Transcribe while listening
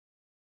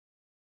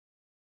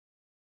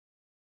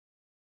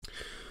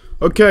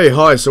Okay,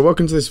 hi, so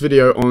welcome to this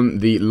video on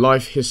the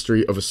life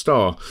history of a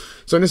star.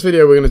 So in this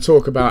video we're going to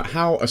talk about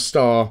how a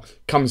star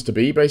comes to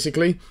be,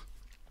 basically,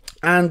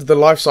 and the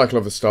life cycle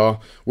of a star,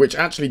 which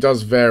actually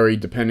does vary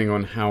depending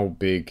on how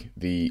big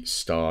the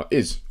star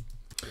is.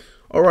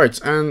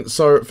 Alright, and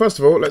so first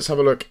of all, let's have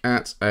a look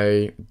at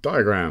a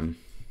diagram.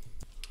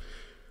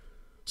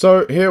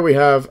 So here we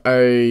have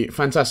a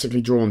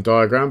fantastically drawn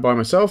diagram by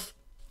myself.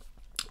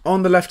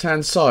 On the left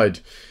hand side,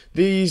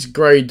 these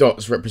grey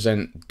dots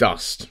represent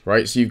dust,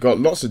 right? So you've got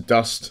lots of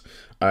dust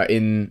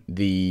in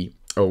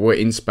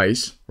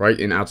space, right?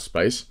 In outer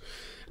space.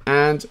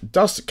 And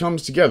dust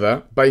comes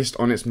together based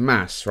on its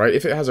mass, right?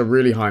 If it has a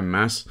really high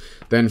mass,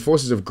 then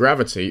forces of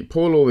gravity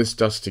pull all this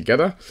dust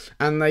together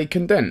and they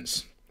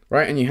condense,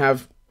 right? And you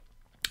have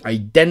a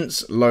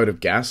dense load of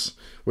gas,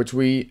 which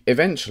we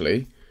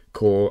eventually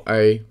call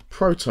a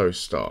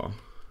protostar.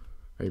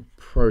 A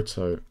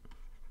protostar.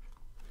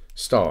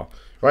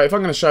 Right, if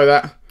I'm going to show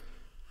that,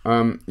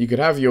 you could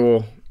have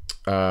your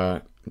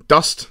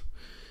dust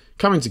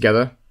coming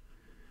together,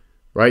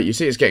 right? You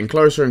see it's getting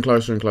closer and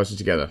closer and closer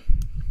together.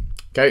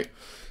 Okay,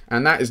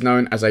 and that is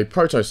known as a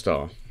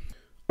protostar.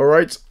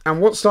 Alright, and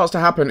what starts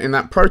to happen in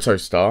that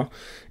protostar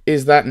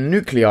is that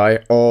nuclei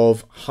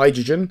of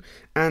hydrogen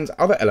and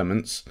other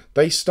elements,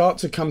 they start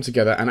to come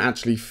together and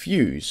actually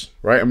fuse,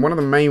 right? And one of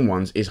the main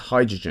ones is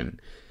hydrogen.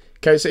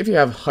 Okay, so if you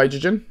have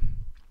hydrogen,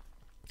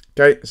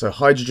 okay, so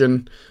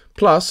hydrogen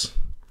plus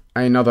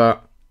another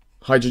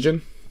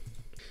hydrogen,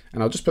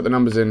 and I'll just put the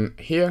numbers in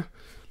here.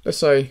 Let's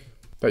say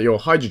that your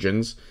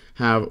hydrogens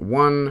have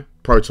one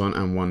proton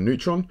and one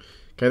neutron.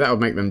 Okay, that would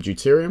make them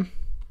deuterium.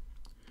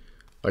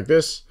 Like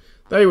this.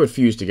 They would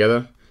fuse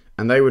together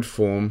and they would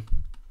form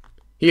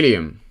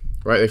helium,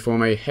 right? They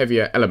form a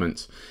heavier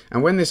element.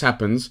 And when this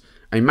happens,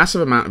 a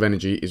massive amount of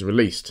energy is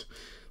released.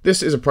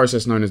 This is a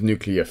process known as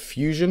nuclear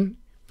fusion.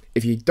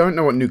 If you don't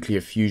know what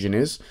nuclear fusion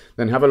is,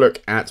 then have a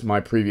look at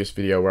my previous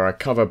video where I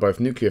cover both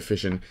nuclear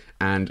fission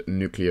and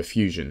nuclear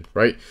fusion,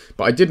 right?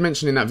 But I did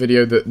mention in that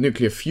video that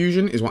nuclear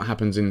fusion is what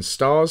happens in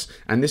stars,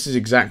 and this is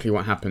exactly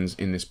what happens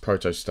in this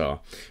protostar,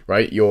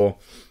 right? Your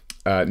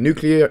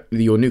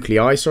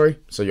nuclei, so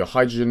your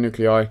hydrogen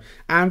nuclei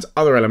and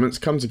other elements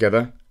come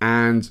together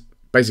and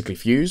basically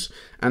fuse,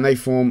 and they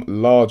form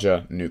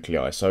larger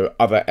nuclei, so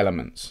other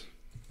elements.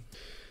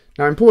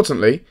 Now,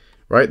 importantly,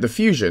 right, the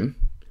fusion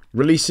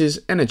releases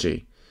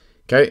energy.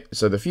 Okay,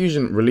 so the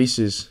fusion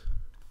releases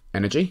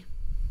energy,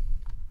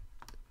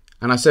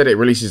 and I said it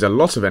releases a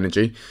lot of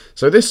energy,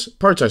 so this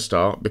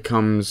protostar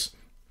becomes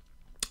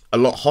a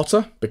lot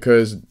hotter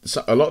because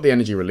a lot of the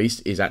energy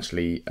released is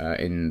actually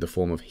in the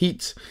form of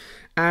heat,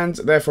 and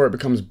therefore it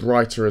becomes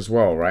brighter as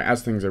well, right?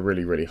 As things are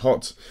really, really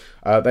hot,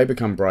 they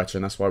become brighter,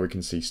 and that's why we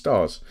can see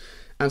stars.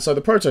 And so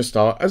the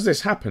protostar, as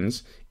this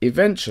happens,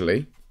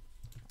 eventually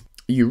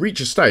you reach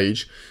a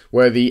stage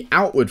where the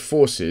outward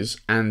forces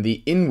and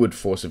the inward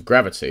force of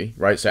gravity,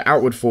 right? So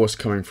outward force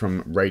coming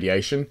from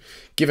radiation,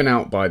 given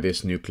out by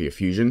this nuclear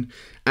fusion,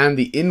 and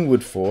the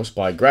inward force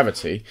by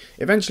gravity,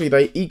 eventually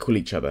they equal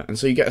each other. And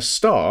so you get a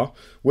star,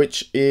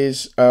 which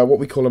is what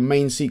we call a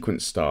main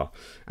sequence star.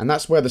 And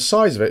that's where the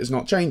size of it is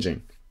not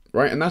changing,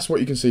 right? And that's what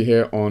you can see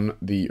here on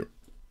the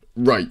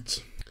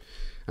right.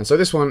 And so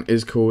this one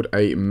is called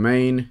a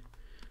main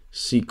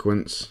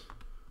sequence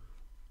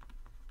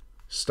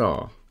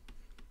star.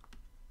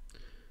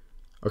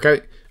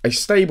 Okay, a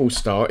stable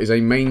star is a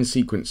main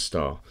sequence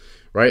star,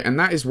 right? And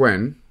that is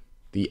when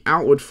the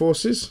outward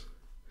forces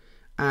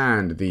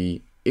and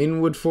the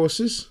inward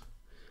forces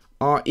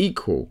are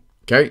equal.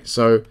 Okay,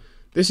 so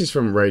this is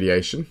from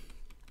radiation.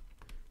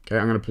 Okay,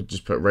 I'm going to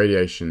just put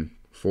radiation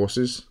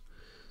forces.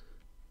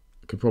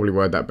 I could probably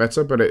word that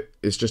better, but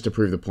it's just to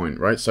prove the point,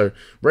 right? So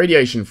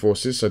radiation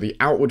forces, so the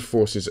outward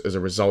forces as a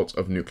result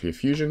of nuclear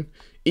fusion,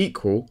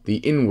 equal the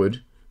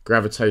inward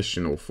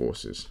gravitational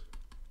forces.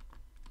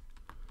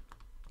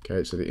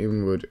 Okay, so the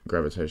inward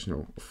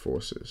gravitational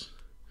forces.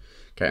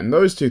 Okay, and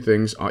those two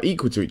things are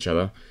equal to each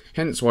other,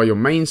 hence why your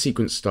main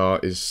sequence star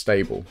is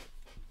stable.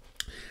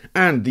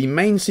 And the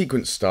main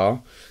sequence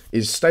star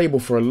is stable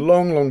for a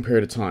long, long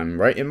period of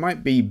time, right? It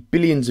might be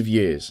billions of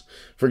years.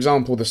 For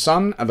example, the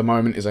sun at the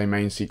moment is a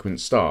main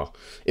sequence star.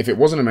 If it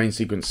wasn't a main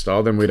sequence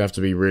star, then we'd have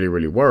to be really,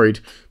 really worried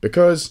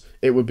because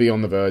it would be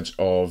on the verge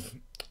of,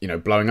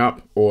 blowing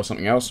up or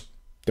something else.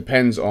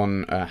 Depends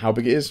on how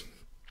big it is.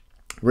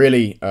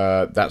 Really,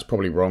 that's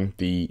probably wrong.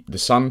 The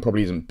sun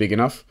probably isn't big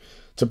enough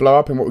to blow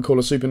up in what we call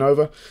a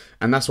supernova,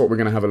 and that's what we're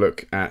going to have a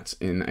look at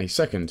in a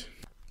second.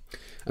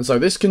 And so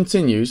this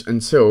continues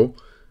until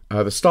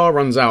the star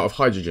runs out of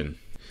hydrogen.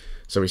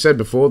 So we said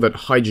before that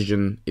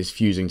hydrogen is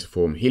fusing to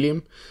form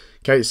helium.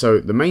 Okay, so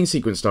the main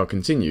sequence star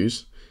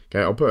continues.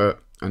 Okay, I'll put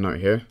a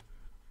note here.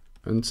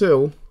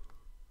 Until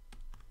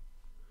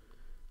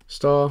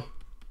star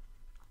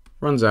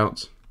runs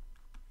out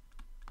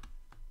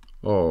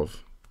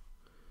of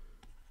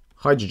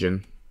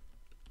hydrogen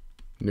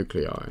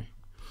nuclei.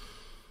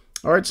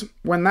 Alright,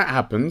 when that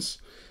happens,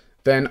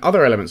 then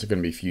other elements are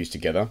going to be fused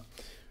together,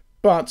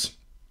 but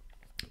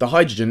the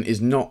hydrogen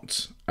is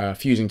not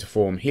fusing to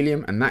form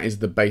helium, and that is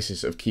the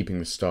basis of keeping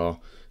the star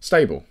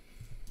stable.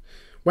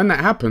 When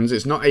that happens,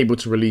 it's not able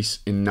to release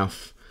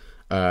enough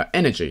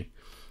energy.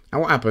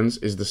 And what happens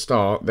is the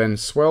star then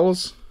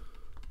swells.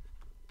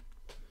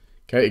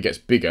 Okay, it gets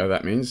bigger,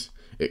 that means.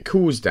 It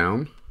cools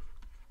down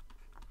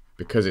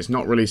because it's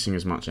not releasing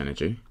as much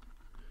energy.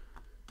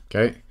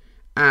 Okay,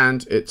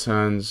 and it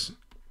turns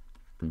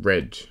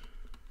red.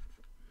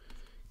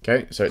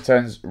 Okay, so it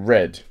turns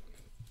red.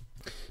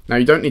 Now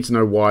you don't need to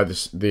know why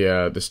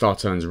the star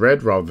turns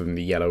red rather than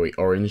the yellowy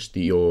orange that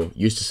you're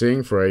used to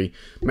seeing for a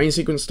main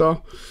sequence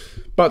star,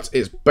 but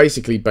it's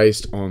basically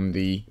based on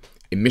the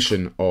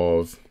emission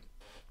of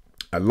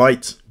a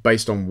light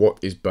based on what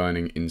is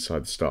burning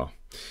inside the star.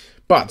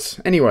 But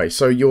anyway,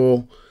 so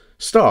your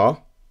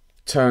star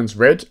turns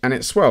red and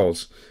it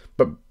swells,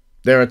 but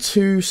there are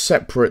two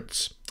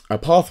separate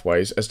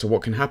pathways as to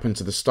what can happen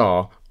to the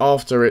star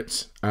after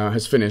it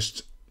has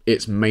finished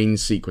its main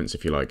sequence,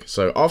 if you like.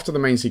 So after the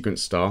main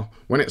sequence star,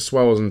 when it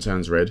swells and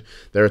turns red,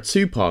 there are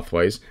two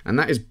pathways, and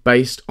that is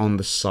based on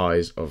the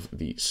size of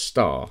the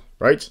star,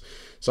 right?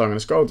 So I'm going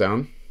to scroll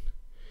down,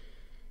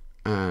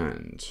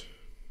 and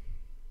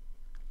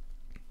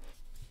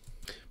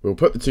we'll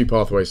put the two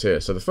pathways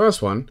here. So the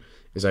first one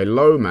is a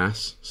low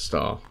mass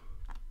star.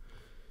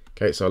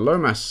 Okay, so a low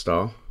mass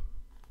star,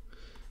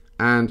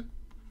 and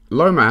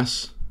low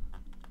mass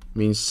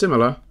means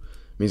similar,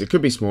 means it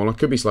could be smaller,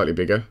 could be slightly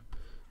bigger,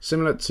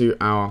 similar to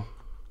our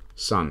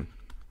sun.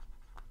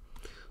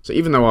 So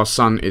even though our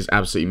sun is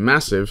absolutely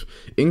massive,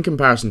 in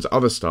comparison to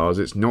other stars,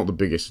 it's not the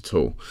biggest at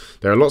all.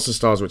 There are lots of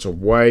stars which are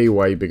way,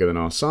 way bigger than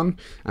our sun,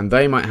 and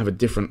they might have a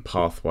different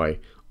pathway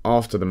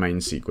after the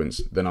main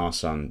sequence than our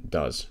sun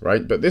does,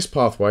 right? But this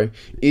pathway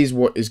is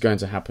what is going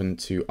to happen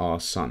to our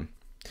sun.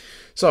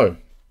 So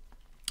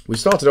we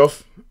started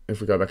off,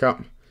 if we go back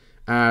up,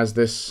 as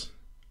this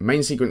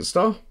main sequence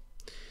star,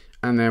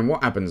 and then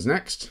what happens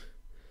next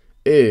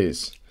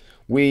is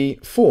we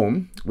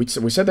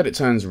said that it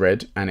turns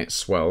red and it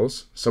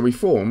swells, so we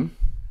form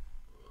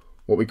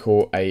what we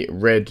call a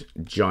red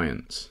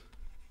giant.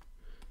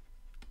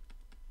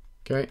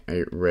 Okay,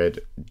 a red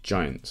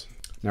giant.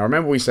 Now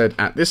remember we said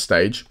at this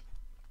stage,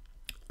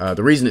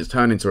 the reason it's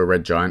turned into a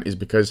red giant is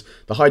because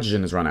the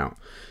hydrogen has run out.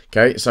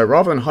 Okay, so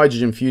rather than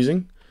hydrogen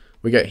fusing,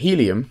 we get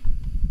helium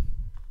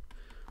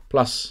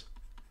plus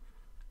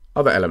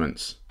other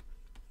elements.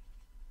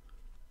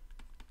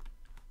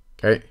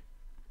 Okay,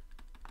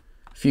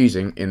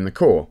 fusing in the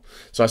core.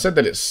 So I said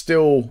that it's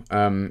still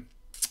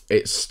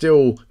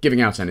giving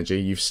out energy.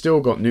 You've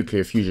still got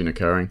nuclear fusion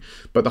occurring,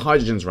 but the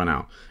hydrogen's run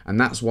out, and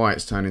that's why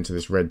it's turned into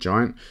this red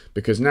giant,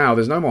 because now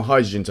there's no more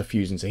hydrogen to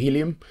fuse into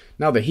helium.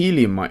 Now the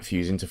helium might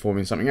fuse into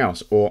forming something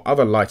else, or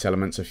other light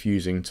elements are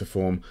fusing to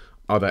form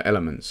other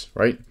elements,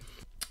 right?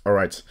 All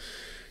right.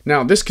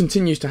 Now this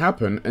continues to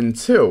happen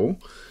until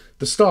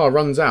the star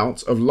runs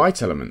out of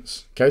light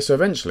elements. Okay, so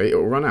eventually it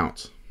will run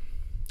out.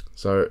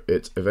 So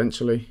it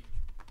eventually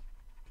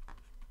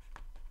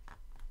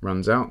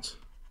runs out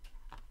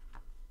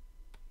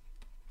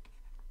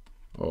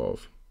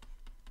of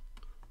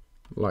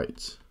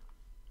light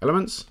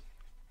elements.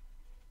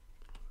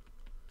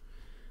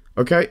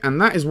 Okay, and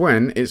that is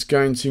when it's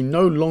going to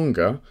no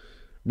longer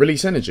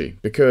release energy,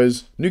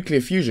 because nuclear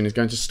fusion is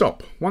going to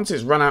stop. Once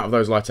it's run out of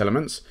those light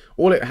elements,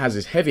 all it has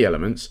is heavy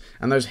elements,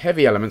 and those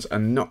heavy elements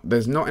are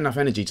there's not enough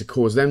energy to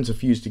cause them to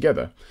fuse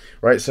together,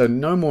 right? So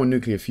no more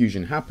nuclear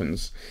fusion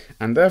happens,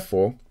 and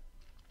therefore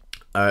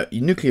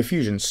nuclear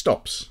fusion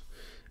stops.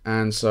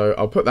 And so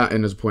I'll put that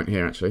in as a point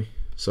here, actually.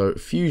 So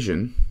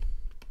fusion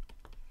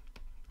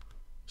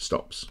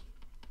stops.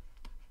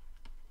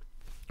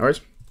 All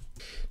right.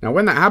 Now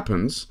when that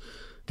happens,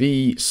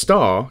 the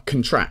star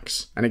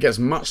contracts and it gets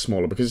much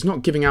smaller because it's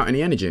not giving out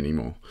any energy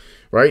anymore,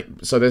 right?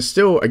 So there's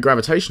still a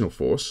gravitational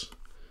force,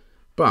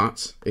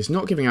 but it's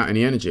not giving out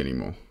any energy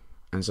anymore.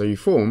 And so you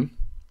form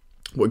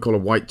what we call a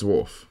white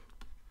dwarf.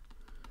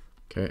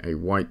 Okay, a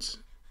white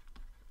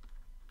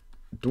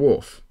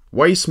dwarf.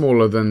 Way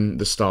smaller than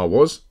the star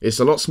was. It's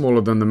a lot smaller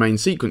than the main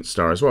sequence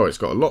star as well. It's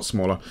got a lot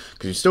smaller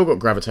because you've still got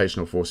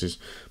gravitational forces,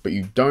 but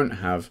you don't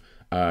have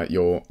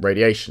your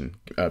radiation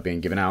being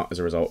given out as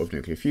a result of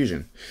nuclear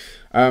fusion.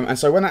 And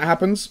so when that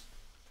happens,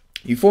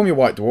 you form your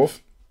white dwarf,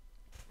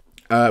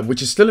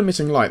 which is still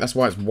emitting light. That's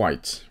why it's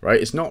white, right?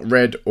 It's not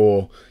red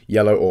or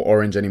yellow or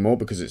orange anymore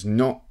because it's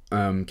not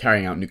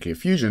carrying out nuclear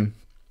fusion,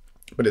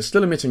 but it's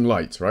still emitting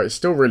light, right? It's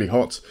still really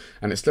hot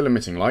and it's still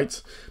emitting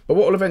light. But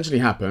what will eventually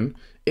happen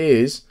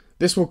is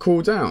this will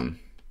cool down,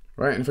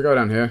 right? And if I go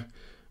down here,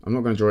 I'm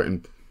not going to draw it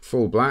in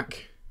full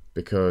black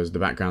because the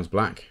background's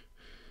black,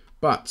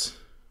 but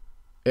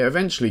it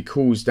eventually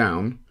cools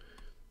down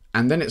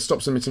and then it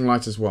stops emitting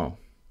light as well,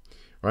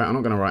 right? I'm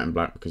not going to write in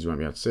black because you won't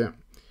be able to see it.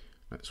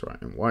 Let's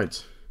write in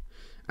white.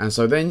 And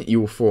so then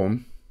you will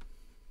form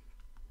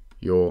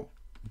your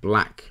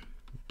black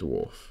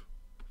dwarf.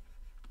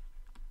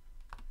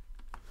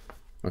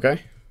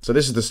 Okay? So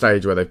this is the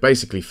stage where they've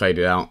basically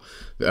faded out.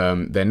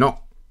 They're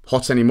not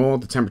hot anymore.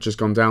 The temperature's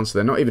gone down, so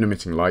they're not even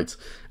emitting light.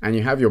 And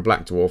you have your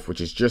black dwarf,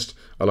 which is just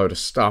a load of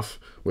stuff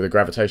with a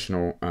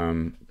gravitational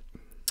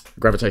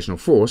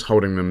force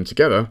holding them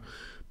together,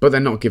 but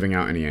they're not giving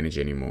out any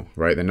energy anymore,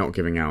 right? They're not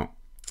giving out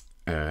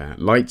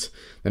light,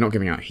 they're not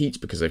giving out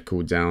heat because they've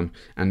cooled down,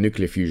 and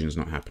nuclear fusion is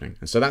not happening.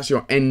 And so that's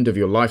your end of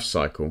your life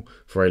cycle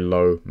for a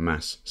low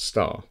mass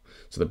star.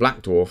 So the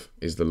black dwarf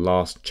is the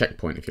last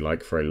checkpoint, if you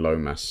like, for a low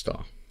mass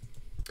star.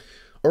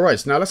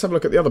 Alright, so now let's have a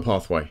look at the other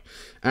pathway.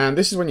 And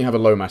this is when you have a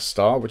low mass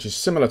star, which is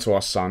similar to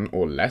our sun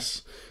or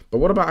less. But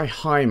what about a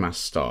high mass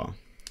star?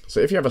 So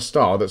if you have a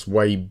star that's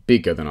way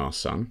bigger than our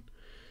sun,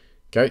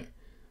 okay,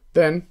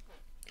 then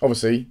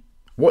obviously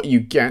what you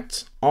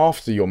get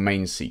after your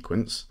main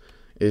sequence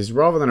is,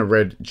 rather than a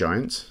red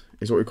giant,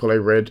 is what we call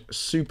a red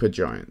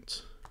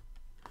supergiant.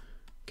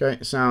 Okay,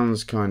 it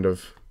sounds kind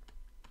of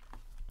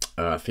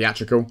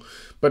theatrical,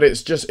 but it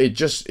just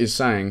is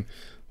saying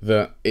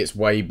that it's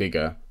way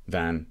bigger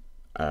than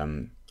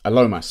a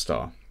low mass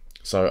star.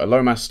 So a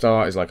low mass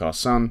star is like our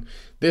sun.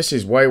 This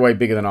is way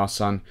bigger than our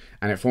sun,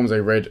 and it forms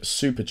a red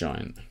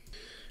supergiant.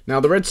 Now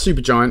the red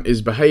supergiant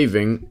is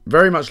behaving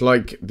very much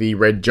like the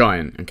red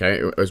giant, okay,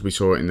 as we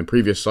saw in the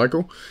previous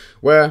cycle,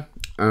 where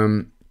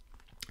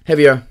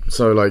heavier,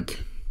 so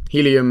like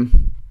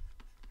helium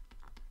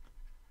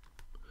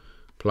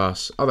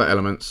plus other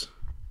elements.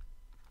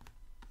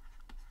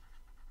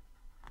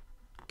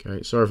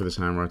 Okay, sorry for this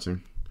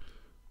handwriting.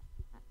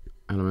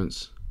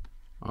 Elements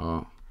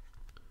are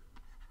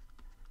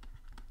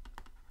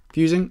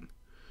fusing.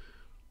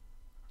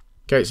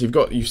 Okay, so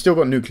you've still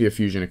got nuclear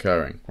fusion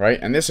occurring, right?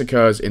 And this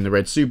occurs in the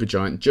red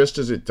supergiant just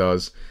as it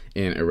does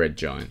in a red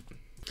giant.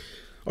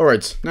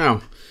 Alright,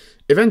 now,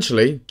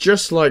 eventually,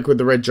 just like with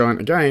the red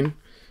giant again,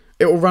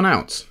 it will run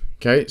out.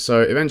 Okay,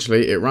 so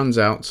eventually it runs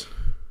out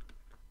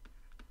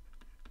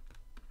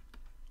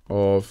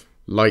of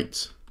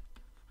light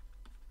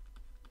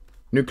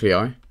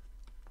nuclei.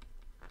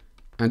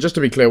 And just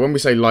to be clear, when we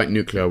say light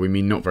nuclei, we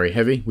mean not very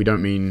heavy. We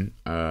don't mean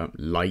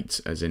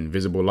light as in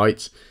visible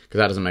light, because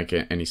that doesn't make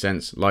any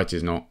sense. Light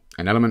is not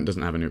an element,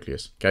 doesn't have a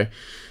nucleus. Okay,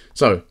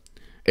 so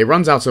it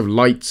runs out of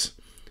light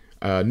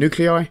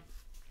nuclei,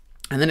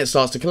 and then it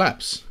starts to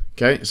collapse.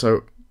 Okay,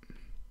 so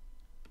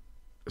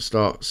it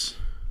starts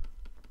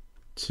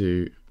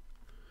to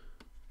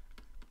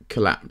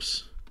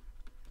collapse.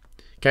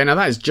 Okay, now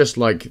that is just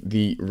like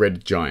the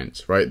red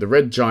giant, right? The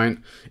red giant,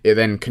 it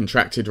then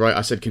contracted, right?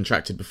 I said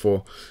contracted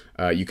before.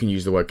 You can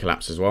use the word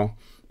collapse as well.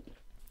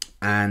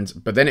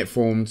 But then it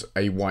formed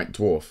a white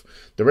dwarf.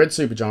 The red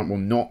supergiant will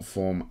not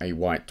form a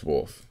white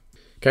dwarf.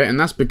 Okay, and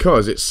that's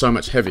because it's so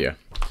much heavier,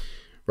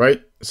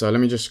 right? So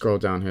let me just scroll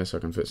down here so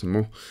I can fit some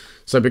more.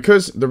 So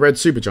because the red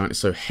supergiant is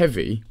so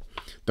heavy,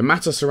 the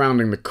matter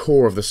surrounding the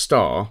core of the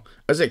star,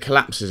 as it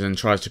collapses and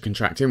tries to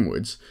contract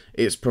inwards,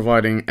 it's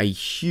providing a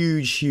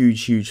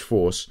huge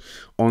force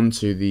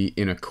onto the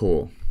inner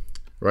core,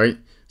 right?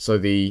 So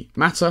the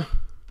matter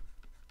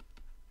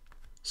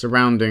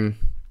surrounding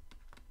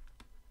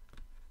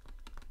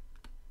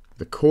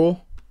the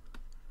core,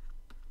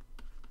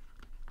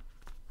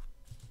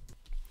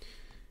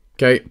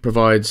 okay,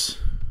 provides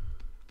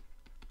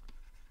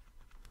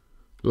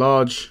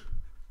large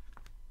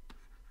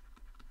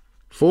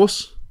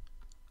force,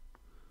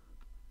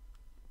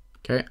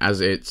 okay,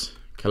 as it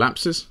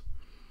collapses.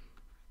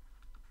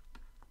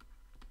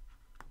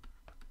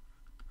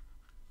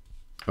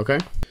 Okay,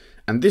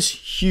 and this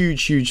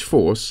huge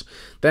force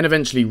then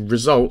eventually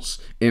results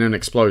in an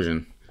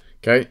explosion.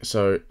 Okay,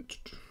 so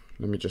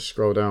let me just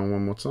scroll down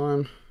one more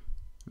time.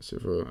 Let's see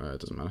if it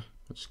doesn't matter.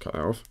 I'll just cut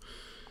that off.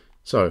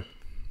 So,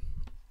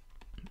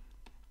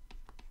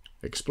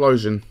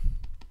 explosion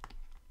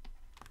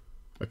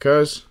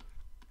occurs.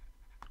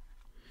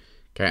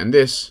 Okay, and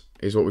this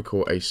is what we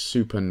call a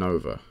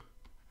supernova.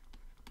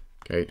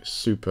 Okay,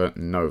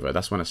 supernova.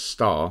 That's when a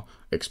star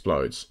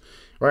explodes.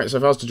 Right, so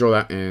if I was to draw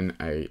that in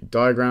a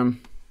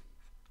diagram,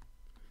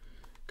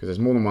 because there's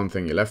more than one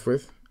thing you're left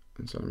with.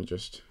 And so let me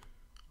just,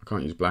 I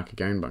can't use black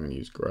again, but I'm going to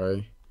use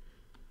grey.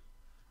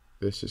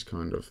 This is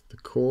kind of the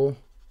core,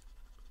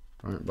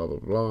 right, blah, blah,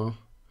 blah.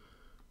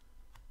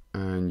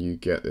 And you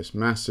get this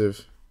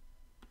massive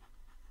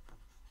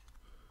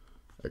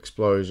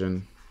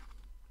explosion,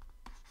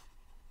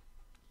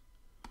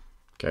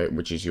 okay,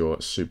 which is your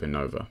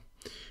supernova.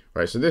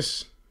 Right, so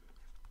this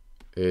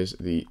is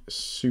the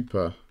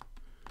supernova.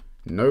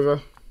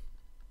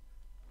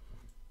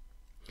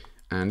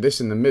 And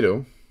this in the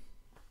middle,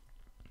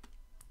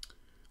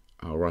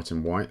 I'll write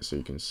in white so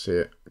you can see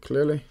it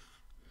clearly.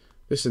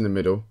 This in the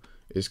middle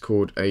is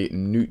called a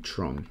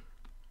neutron.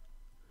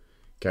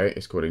 Okay,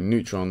 it's called a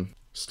neutron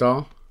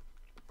star.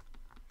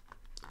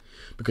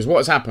 Because what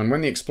has happened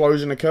when the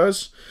explosion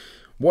occurs,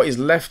 what is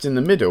left in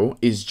the middle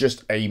is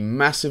just a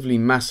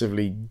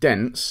massively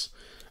dense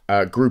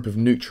group of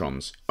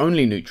neutrons.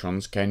 Only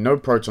neutrons, okay, no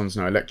protons,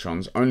 no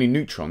electrons, only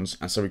neutrons,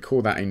 and so we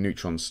call that a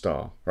neutron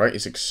star, right?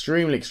 It's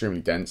extremely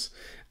dense,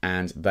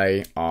 and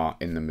they are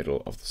in the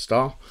middle of the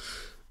star.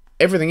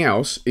 Everything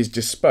else is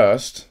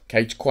dispersed,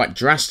 okay, quite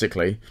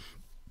drastically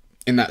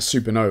in that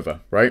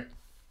supernova, right?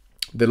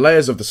 the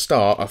layers of the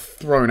star are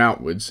thrown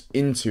outwards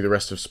into the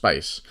rest of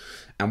space.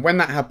 And when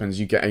that happens,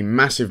 you get a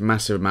massive,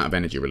 massive amount of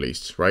energy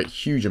released, right?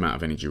 Huge amount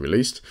of energy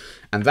released.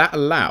 And that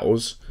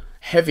allows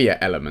heavier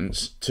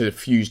elements to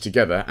fuse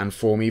together and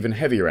form even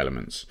heavier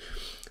elements.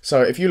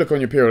 So if you look on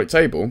your periodic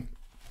table,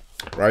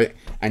 right,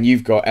 and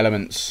you've got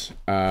elements,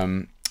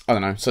 I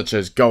don't know, such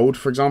as gold,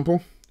 for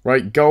example,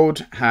 right?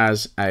 Gold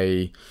has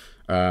an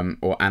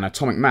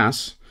atomic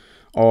mass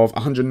of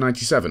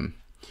 197.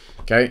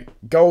 Okay,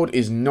 gold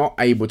is not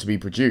able to be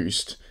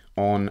produced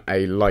on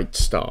a light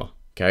star,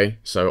 okay,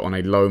 so on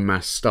a low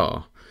mass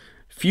star.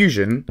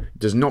 Fusion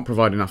does not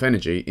provide enough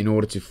energy in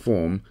order to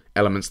form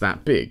elements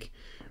that big,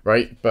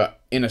 right? But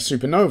in a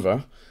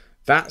supernova,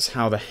 that's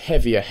how the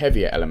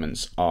heavier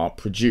elements are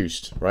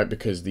produced, right?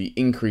 Because the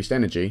increased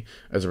energy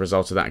as a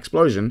result of that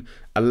explosion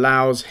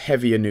allows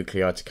heavier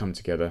nuclei to come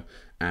together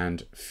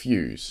and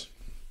fuse.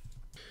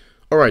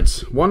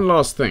 Alright, one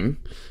last thing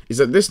is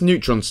that this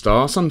neutron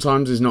star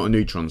sometimes is not a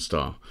neutron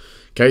star.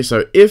 Okay,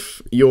 so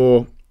if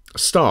your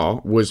star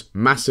was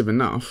massive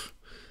enough,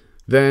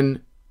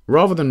 then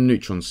rather than a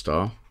neutron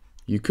star,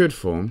 you could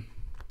form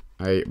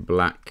a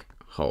black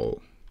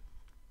hole.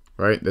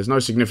 Right? There's no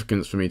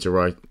significance for me to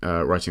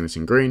writing this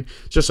in green,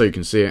 just so you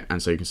can see it,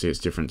 and so you can see it's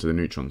different to the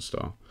neutron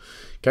star.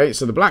 Okay,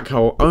 so the black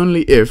hole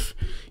only if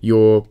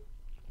your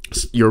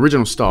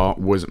original star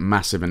was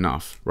massive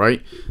enough,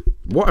 right?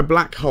 What a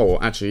black hole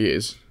actually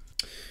is.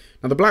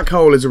 Now, the black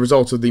hole is a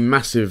result of the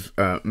massive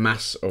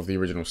mass of the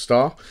original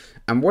star,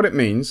 and what it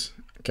means,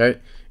 okay,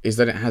 is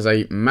that it has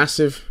a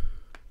massive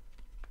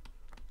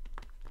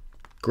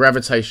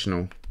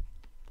gravitational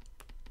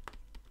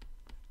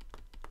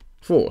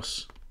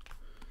force.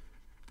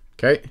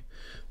 Okay,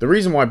 the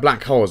reason why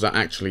black holes are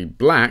actually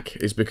black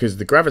is because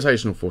the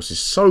gravitational force is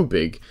so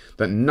big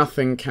that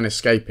nothing can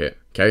escape it.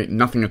 Okay,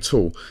 nothing at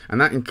all, and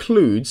that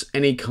includes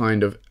any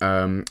kind of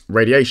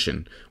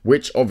radiation,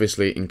 which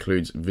obviously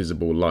includes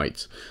visible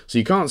light. So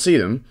you can't see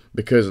them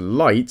because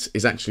light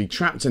is actually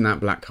trapped in that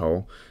black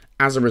hole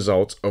as a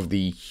result of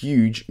the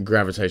huge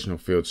gravitational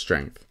field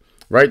strength,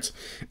 right?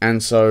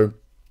 And so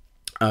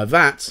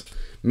that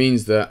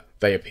means that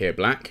they appear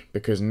black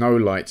because no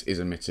light is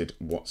emitted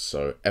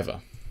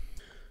whatsoever.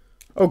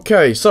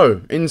 Okay,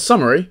 so in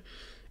summary,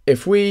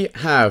 if we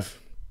have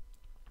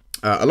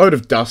a load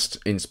of dust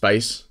in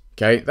space,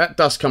 okay, that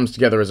dust comes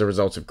together as a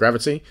result of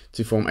gravity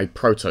to form a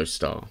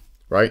protostar,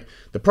 right?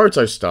 The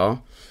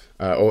protostar,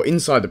 or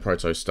inside the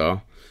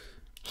protostar,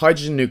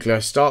 hydrogen nuclei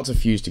start to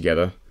fuse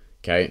together,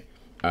 okay,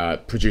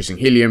 producing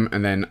helium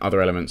and then other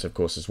elements, of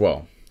course, as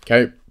well.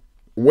 Okay,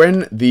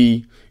 when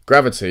the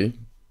gravity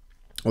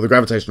or the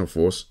gravitational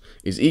force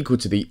is equal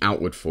to the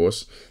outward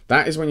force,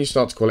 that is when you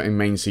start to call it a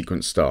main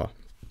sequence star.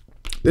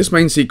 This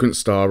main sequence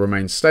star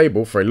remains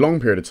stable for a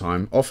long period of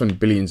time, often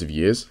billions of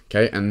years,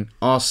 okay, and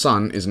our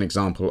sun is an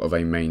example of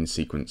a main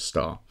sequence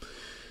star.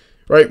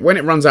 Right, when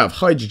it runs out of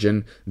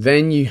hydrogen,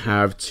 then you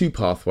have two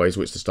pathways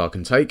which the star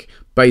can take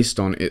based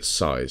on its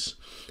size.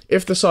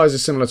 If the size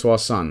is similar to our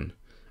sun,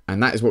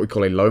 and that is what we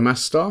call a low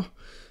mass star,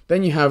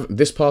 then you have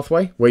this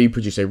pathway where you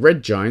produce a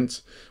red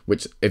giant,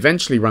 which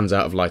eventually runs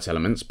out of light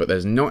elements, but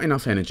there's not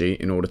enough energy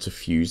in order to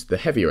fuse the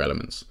heavier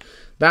elements.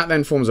 That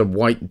then forms a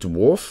white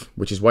dwarf,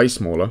 which is way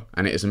smaller,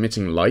 and it is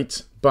emitting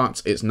light,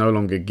 but it's no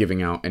longer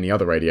giving out any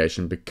other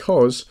radiation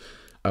because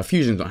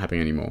fusion's not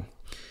happening anymore.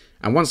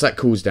 And once that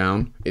cools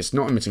down, it's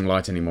not emitting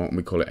light anymore, and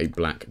we call it a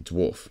black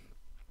dwarf.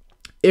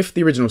 If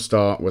the original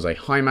star was a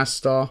high mass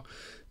star,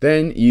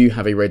 then you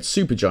have a red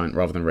supergiant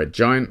rather than red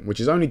giant, which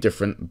is only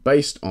different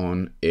based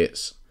on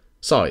its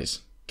size,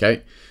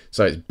 okay?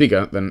 So it's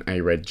bigger than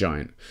a red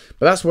giant.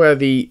 But that's where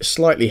the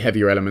slightly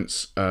heavier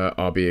elements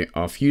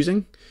are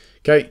fusing,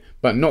 okay?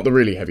 But not the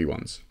really heavy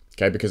ones,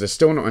 okay? Because there's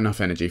still not enough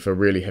energy for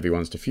really heavy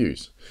ones to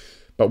fuse.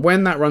 But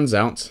when that runs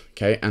out,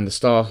 okay, and the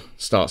star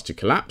starts to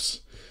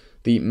collapse,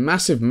 the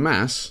massive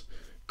mass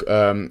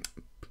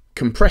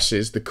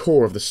compresses the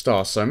core of the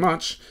star so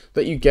much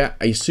that you get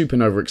a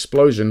supernova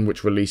explosion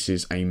which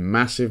releases a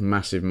massive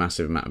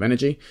amount of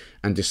energy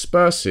and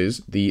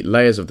disperses the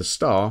layers of the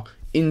star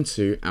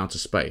into outer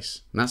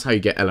space. And that's how you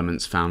get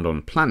elements found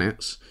on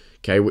planets,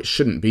 okay, which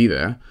shouldn't be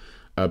there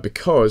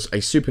because a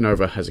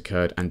supernova has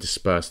occurred and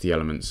dispersed the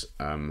elements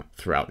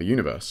throughout the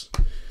universe.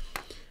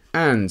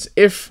 And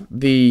if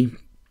the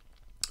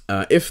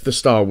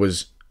star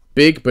was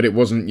big, but it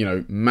wasn't, you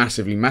know,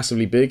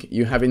 massively big,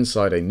 you have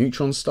inside a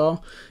neutron star.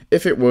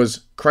 If it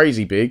was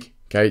crazy big,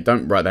 okay,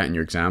 don't write that in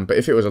your exam, but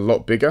if it was a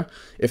lot bigger,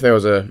 if there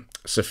was a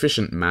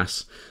sufficient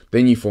mass,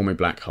 then you form a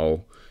black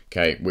hole,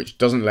 okay, which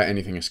doesn't let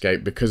anything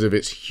escape because of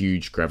its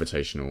huge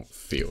gravitational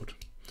field.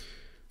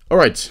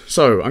 Alright,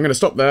 so I'm going to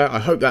stop there. I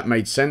hope that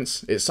made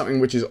sense. It's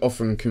something which is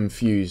often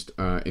confused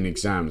in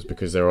exams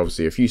because there are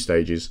obviously a few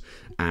stages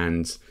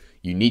and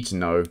you need to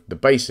know the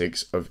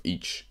basics of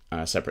each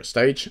separate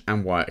stage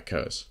and why it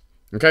occurs.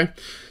 Okay,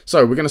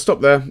 so we're going to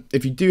stop there.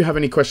 If you do have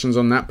any questions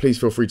on that, please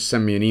feel free to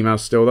send me an email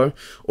still though,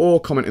 or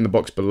comment in the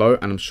box below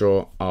and I'm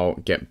sure I'll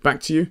get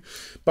back to you.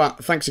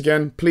 But thanks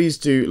again. Please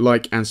do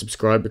like and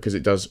subscribe because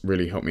it does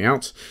really help me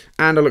out.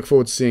 And I look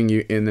forward to seeing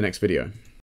you in the next video.